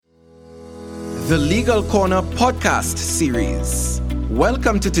The Legal Corner podcast series.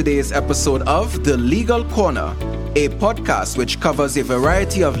 Welcome to today's episode of The Legal Corner, a podcast which covers a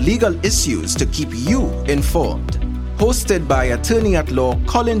variety of legal issues to keep you informed. Hosted by attorney at law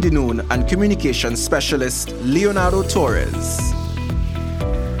Colin Dinoon and communications specialist Leonardo Torres.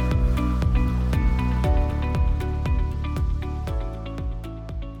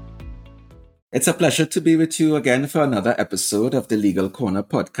 It's a pleasure to be with you again for another episode of the Legal Corner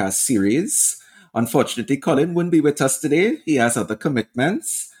podcast series. Unfortunately, Colin wouldn't be with us today. He has other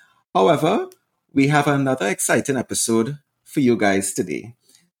commitments. However, we have another exciting episode for you guys today.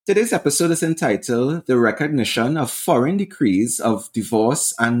 Today's episode is entitled The Recognition of Foreign Decrees of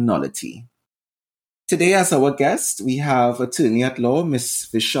Divorce and Nullity. Today, as our guest, we have attorney at law, Ms.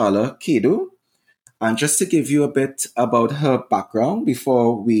 Vishala Kedu. And just to give you a bit about her background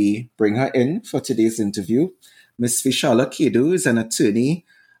before we bring her in for today's interview, Ms. Vishala Kedu is an attorney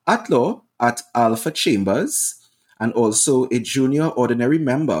at law at Alpha Chambers and also a junior ordinary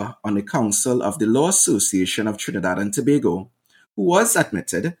member on the Council of the Law Association of Trinidad and Tobago, who was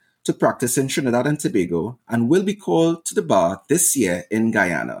admitted to practice in Trinidad and Tobago and will be called to the bar this year in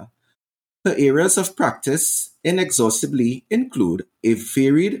Guyana. Her areas of practice inexhaustibly include a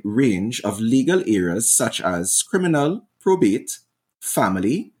varied range of legal areas such as criminal, probate,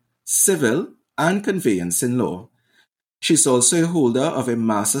 family, civil, and conveyancing law. She's also a holder of a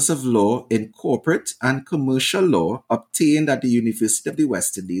Master's of Law in Corporate and Commercial Law obtained at the University of the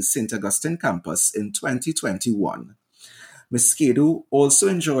West Indies St. Augustine campus in 2021. Ms. Kedu also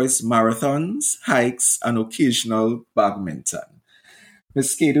enjoys marathons, hikes, and occasional badminton.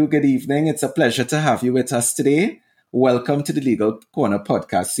 Ms. Kedu, good evening. It's a pleasure to have you with us today. Welcome to the Legal Corner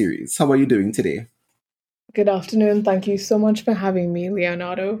podcast series. How are you doing today? Good afternoon. Thank you so much for having me,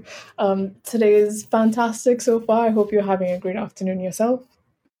 Leonardo. Today is fantastic so far. I hope you're having a great afternoon yourself.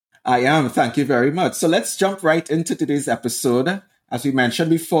 I am. Thank you very much. So let's jump right into today's episode. As we mentioned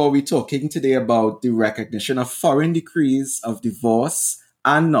before, we're talking today about the recognition of foreign decrees of divorce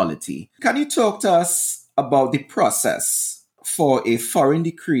and nullity. Can you talk to us about the process for a foreign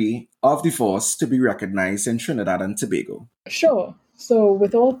decree of divorce to be recognized in Trinidad and Tobago? Sure. So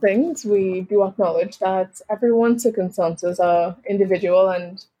with all things, we do acknowledge that everyone's circumstances are individual,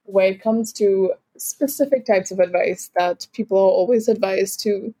 and when it comes to specific types of advice, that people are always advised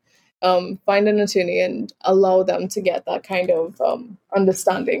to find an attorney and allow them to get that kind of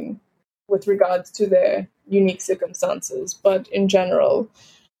understanding with regards to their unique circumstances. But in general,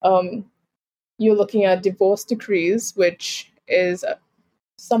 you're looking at divorce decrees, which is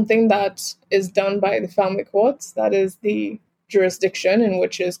something that is done by the family courts. That is the jurisdiction in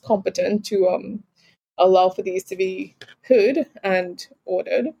which is competent to allow for these to be heard and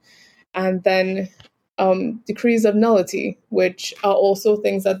ordered. And then decrees of nullity, which are also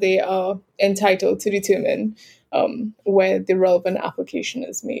things that they are entitled to determine where the relevant application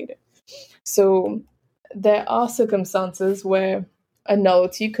is made. So there are circumstances where a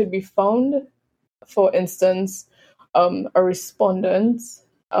nullity could be found. For instance, a respondent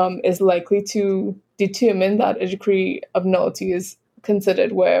is likely to determine that a decree of nullity is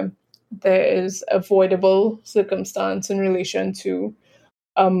considered where there is avoidable circumstance in relation to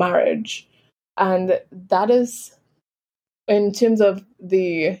a marriage. And that is, in terms of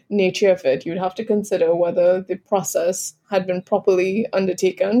the nature of it, you'd have to consider whether the process had been properly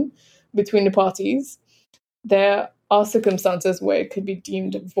undertaken between the parties. There are circumstances where it could be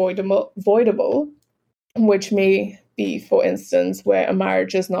deemed voidable, which may be, for instance, where a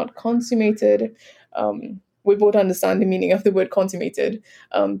marriage is not consummated. We both understand the meaning of the word consummated,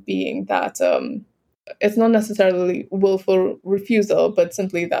 being that it's not necessarily willful refusal, but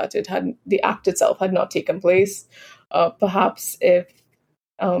simply that the act itself had not taken place. Perhaps if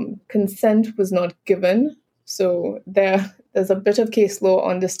consent was not given. So there's a bit of case law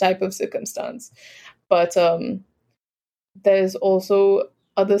on this type of circumstance. But there's also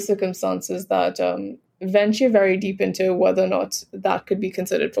other circumstances that venture very deep into whether or not that could be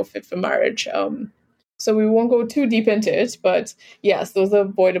considered fit for marriage. So we won't go too deep into it, but yes, those are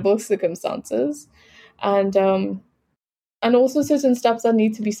avoidable circumstances. And also certain steps that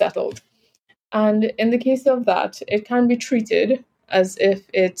need to be settled. And in the case of that, it can be treated as if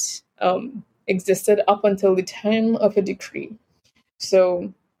it existed up until the time of a decree.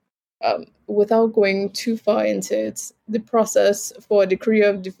 So without going too far into it, the process for foreign decree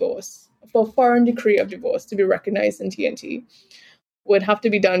of divorce to be recognized in TNT would have to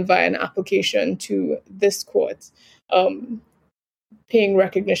be done via an application to this court, paying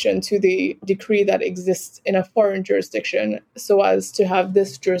recognition to the decree that exists in a foreign jurisdiction so as to have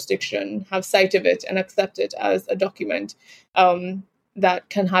this jurisdiction have sight of it and accept it as a document that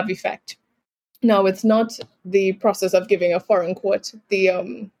can have effect. Now, it's not the process of giving a foreign court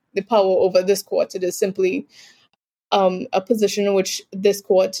the power over this court. It is simply a position in which this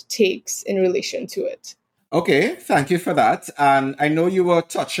court takes in relation to it. Okay, thank you for that. And I know you were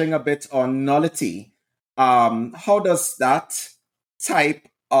touching a bit on nullity. How does that type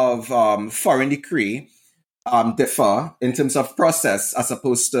of foreign decree differ in terms of process as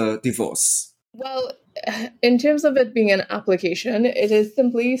opposed to divorce? Well, in terms of it being an application, it is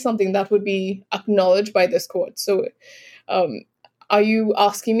simply something that would be acknowledged by this court. So, um, are you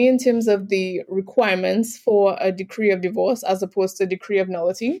asking me in terms of the requirements for a decree of divorce as opposed to a decree of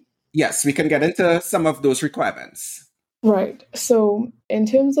nullity? Yes, we can get into some of those requirements. Right. So, in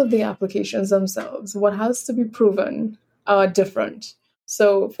terms of the applications themselves, what has to be proven are different.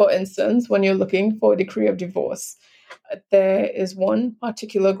 So, for instance, when you're looking for a decree of divorce, there is one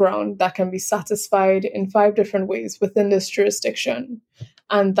particular ground that can be satisfied in 5 different ways within this jurisdiction.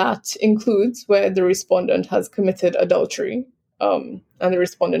 And that includes where the respondent has committed adultery, and the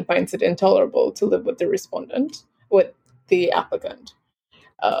respondent finds it intolerable to live with with the applicant.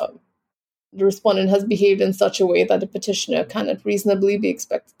 Uh, the respondent has behaved in such a way that the petitioner cannot reasonably be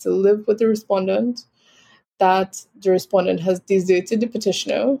expected to live with the respondent, that the respondent has deserted the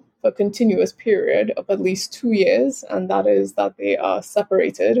petitioner for a continuous period of at least 2 years, and that is that they are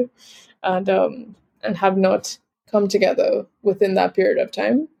separated and have not come together within that period of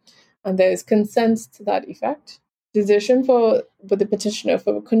time, and there is consent to that effect. Desertion for with the petitioner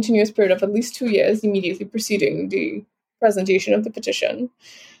for a continuous period of at least 2 years immediately preceding the presentation of the petition,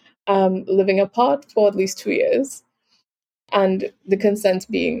 living apart for at least 2 years, and the consent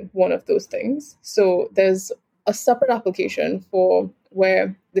being one of those things. So there's a separate application for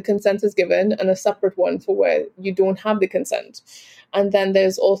where the consent is given and a separate one for where you don't have the consent. And then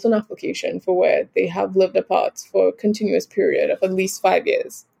there's also an application for where they have lived apart for a continuous period of at least 5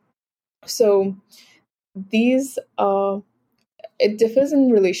 years. So these are, it differs in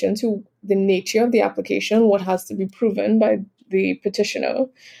relation to the nature of the application, what has to be proven by the petitioner.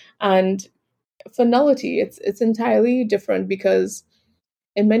 And for nullity, it's entirely different because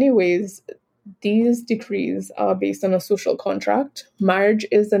in many ways, these decrees are based on a social contract. Marriage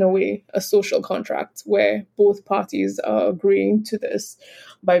is, in a way, a social contract where both parties are agreeing to this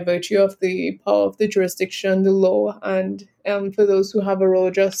by virtue of the power of the jurisdiction, the law, and for those who have a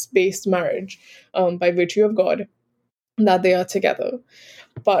religious based marriage, by virtue of God, that they are together.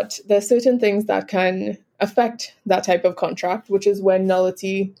 But there's certain things that can affect that type of contract, which is when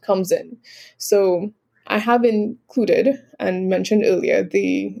nullity comes in. So I have included and mentioned earlier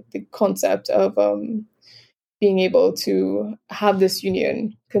the concept of being able to have this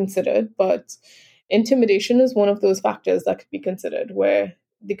union considered, but intimidation is one of those factors that could be considered, where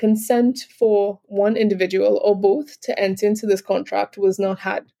the consent for one individual or both to enter into this contract was not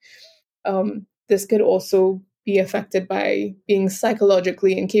had. This could also be affected by being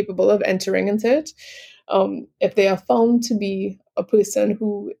psychologically incapable of entering into it. If they are found to be a person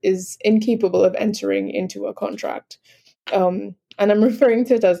who is incapable of entering into a contract, and I'm referring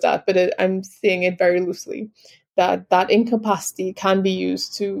to it as that, but I'm saying it very loosely, that incapacity can be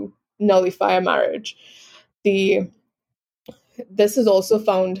used to nullify a marriage. The This is also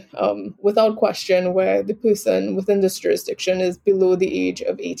found without question where the person within this jurisdiction is below the age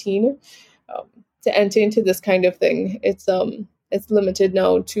of 18. Um, to enter into this kind of thing, it's limited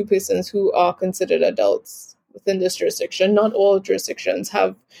now to persons who are considered adults within this jurisdiction. Not all jurisdictions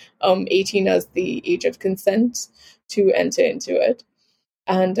have 18 as the age of consent to enter into it,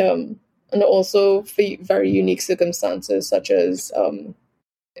 and also for very unique circumstances such as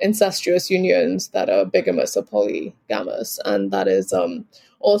incestuous unions that are bigamous or polygamous, and that is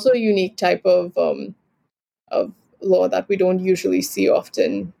also a unique type of law that we don't usually see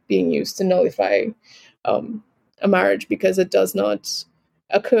often being used to nullify um, a marriage, because it does not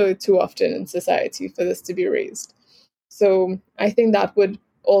occur too often in society for this to be raised. So I think that would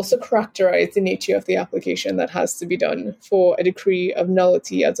also characterize the nature of the application that has to be done for a decree of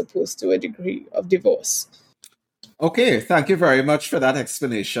nullity as opposed to a decree of divorce. Okay, thank you very much for that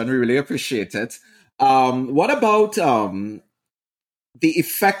explanation. We really appreciate it. What about the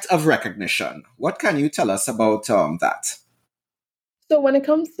effect of recognition? What can you tell us about that? So when it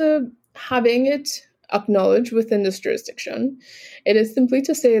comes to having it acknowledged within this jurisdiction, it is simply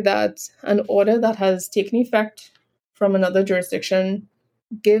to say that an order that has taken effect from another jurisdiction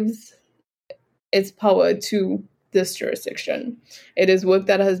gives its power to this jurisdiction. It is work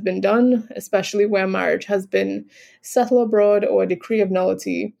that has been done, especially where marriage has been settled abroad or a decree of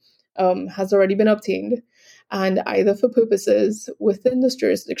nullity has already been obtained, and either for purposes within this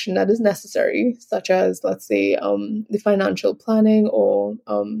jurisdiction that is necessary, such as, let's say, the financial planning or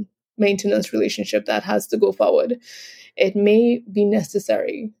maintenance relationship that has to go forward, it may be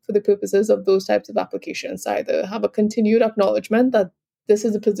necessary for the purposes of those types of applications to either have a continued acknowledgement that this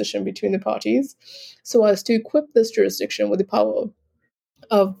is a position between the parties, so as to equip this jurisdiction with the power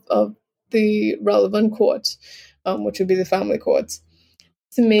of the relevant court, which would be the family courts,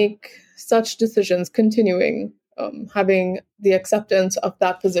 to make such decisions continuing, having the acceptance of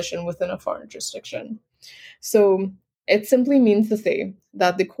that position within a foreign jurisdiction. So it simply means to say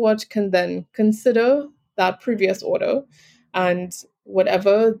that the court can then consider that previous order and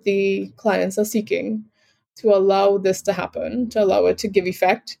whatever the clients are seeking to allow this to happen, to allow it to give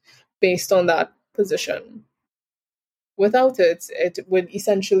effect based on that position. Without it, it would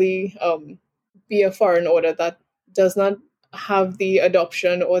essentially be a foreign order that does not have the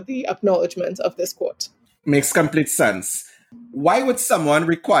adoption or the acknowledgement of this court. Makes complete sense. Why would someone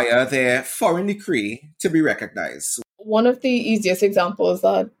require their foreign decree to be recognized? One of the easiest examples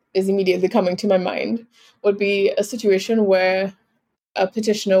that is immediately coming to my mind would be a situation where a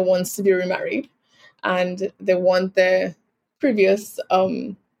petitioner wants to be remarried and they want their previous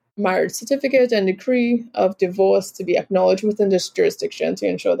marriage certificate and decree of divorce to be acknowledged within this jurisdiction to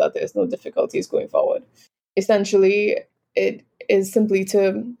ensure that there's no difficulties going forward. Essentially, it is simply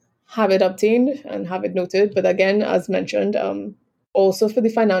to have it obtained and have it noted. But again, as mentioned, also for the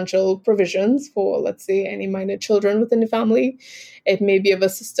financial provisions for, let's say, any minor children within the family, it may be of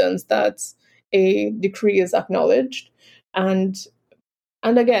assistance that a decree is acknowledged. And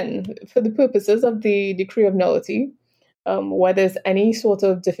again, for the purposes of the decree of nullity, where there's any sort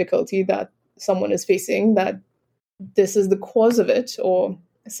of difficulty that someone is facing, that this is the cause of it, or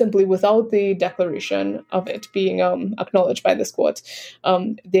simply without the declaration of it being acknowledged by this court,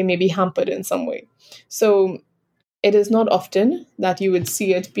 they may be hampered in some way. So it is not often that you would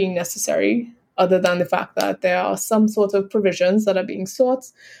see it being necessary, other than the fact that there are some sort of provisions that are being sought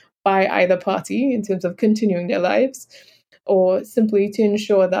by either party in terms of continuing their lives, or simply to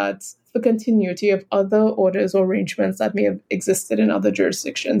ensure that the continuity of other orders or arrangements that may have existed in other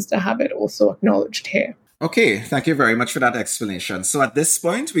jurisdictions, to have it also acknowledged here. Okay, thank you very much for that explanation. So at this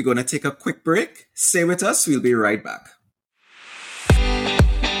point, we're going to take a quick break. Stay with us. We'll be right back.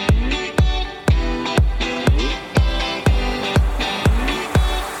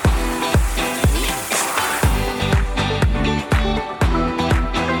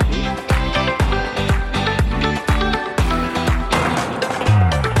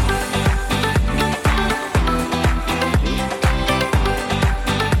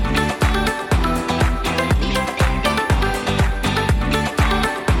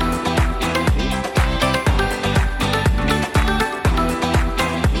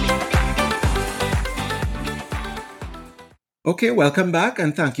 Okay, welcome back,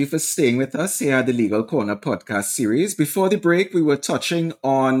 and thank you for staying with us here at the Legal Corner podcast series. Before the break, we were touching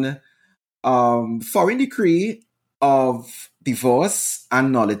on foreign decree of divorce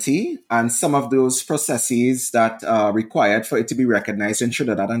and nullity, and some of those processes that are required for it to be recognized in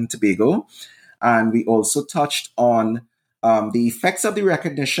Trinidad and Tobago. And we also touched on the effects of the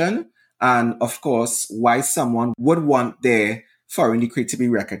recognition, and of course, why someone would want their foreign decree to be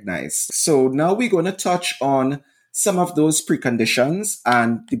recognized. So now we're going to touch on some of those preconditions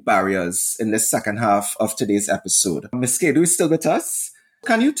and the barriers in the second half of today's episode. Ms. Kedu is still with us.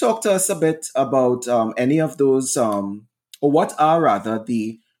 Can you talk to us a bit about any of those, or what are rather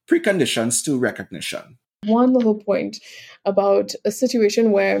the preconditions to recognition? One little point about a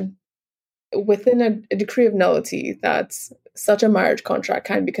situation where within a decree of nullity that such a marriage contract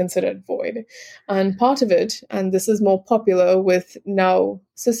can be considered void. And part of it, and this is more popular with now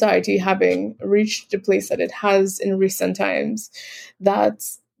society having reached the place that it has in recent times, that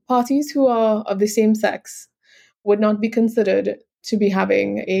parties who are of the same sex would not be considered to be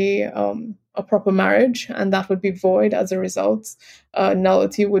having a proper marriage, and that would be void as a result.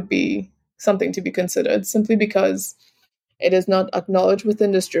 Nullity would be something to be considered, simply because it is not acknowledged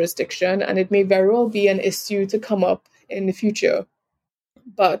within this jurisdiction, and it may very well be an issue to come up in the future.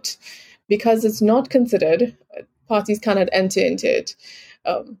 But because it's not considered, parties cannot enter into it.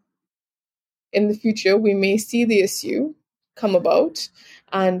 In the future, we may see the issue come about,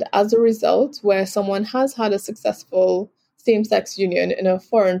 and as a result, where someone has had a successful same-sex union in a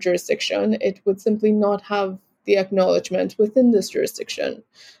foreign jurisdiction, it would simply not have the acknowledgement within this jurisdiction.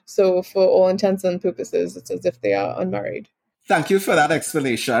 So for all intents and purposes, it's as if they are unmarried. Thank you for that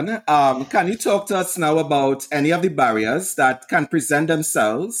explanation. Can you talk to us now about any of the barriers that can present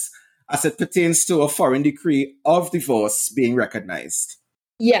themselves as it pertains to a foreign decree of divorce being recognized?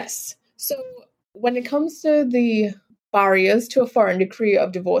 Yes. So when it comes to the barriers to a foreign decree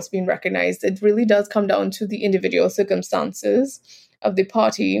of divorce being recognized, it really does come down to the individual circumstances of the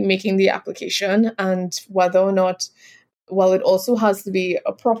party making the application and whether or not, well, it also has to be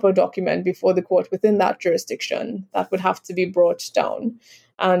a proper document before the court within that jurisdiction that would have to be brought down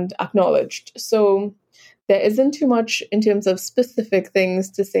and acknowledged. So there isn't too much in terms of specific things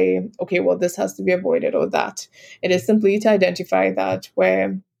to say, okay, well, this has to be avoided or that. It is simply to identify that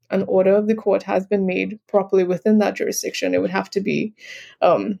where an order of the court has been made properly within that jurisdiction, it would have to be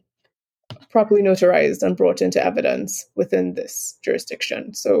properly notarized and brought into evidence within this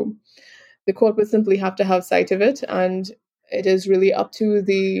jurisdiction. So the court would simply have to have sight of it, and it is really up to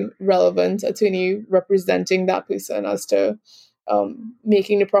the relevant attorney representing that person as to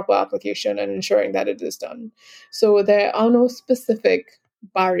making the proper application and ensuring that it is done. So there are no specific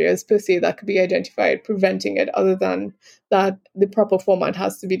barriers per se that could be identified preventing it, other than that the proper format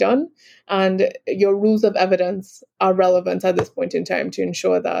has to be done and your rules of evidence are relevant at this point in time to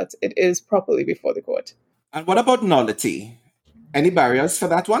ensure that it is properly before the court. And what about nullity? Any barriers for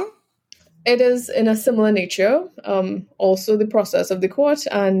that one? It is in a similar nature. Also, the process of the court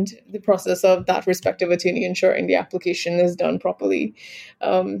and the process of that respective attorney ensuring the application is done properly.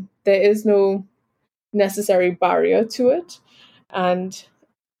 There is no necessary barrier to it. And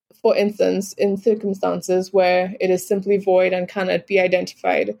for instance, in circumstances where it is simply void and cannot be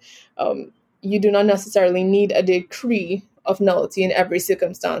identified, you do not necessarily need a decree of nullity in every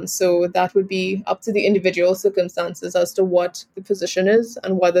circumstance. So that would be up to the individual circumstances as to what the position is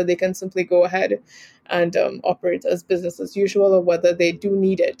and whether they can simply go ahead and operate as business as usual, or whether they do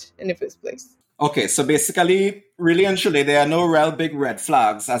need it in the first place. Okay, so basically, really and truly, there are no real big red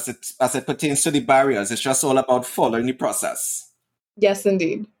flags as it pertains to the barriers. It's just all about following the process. Yes,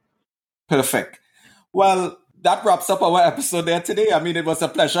 indeed. Perfect. Well, that wraps up our episode there today. I mean, it was a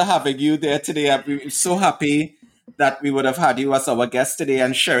pleasure having you there today. I'm so happy that we would have had you as our guest today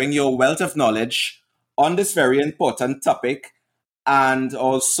and sharing your wealth of knowledge on this very important topic. And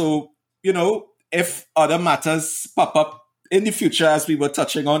also, if other matters pop up in the future, as we were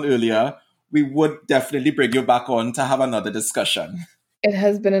touching on earlier, we would definitely bring you back on to have another discussion. It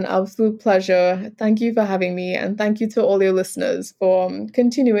has been an absolute pleasure. Thank you for having me, and thank you to all your listeners for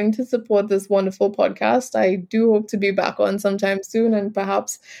continuing to support this wonderful podcast. I do hope to be back on sometime soon, and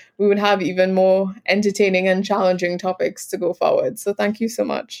perhaps we would have even more entertaining and challenging topics to go forward. So thank you so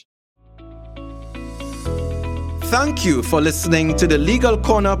much. Thank you for listening to the Legal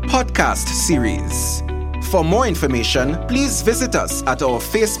Corner podcast series. For more information, please visit us at our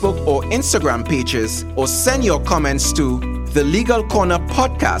Facebook or Instagram pages, or send your comments to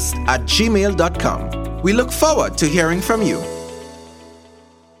thelegalcornerpodcast@gmail.com. We look forward to hearing from you.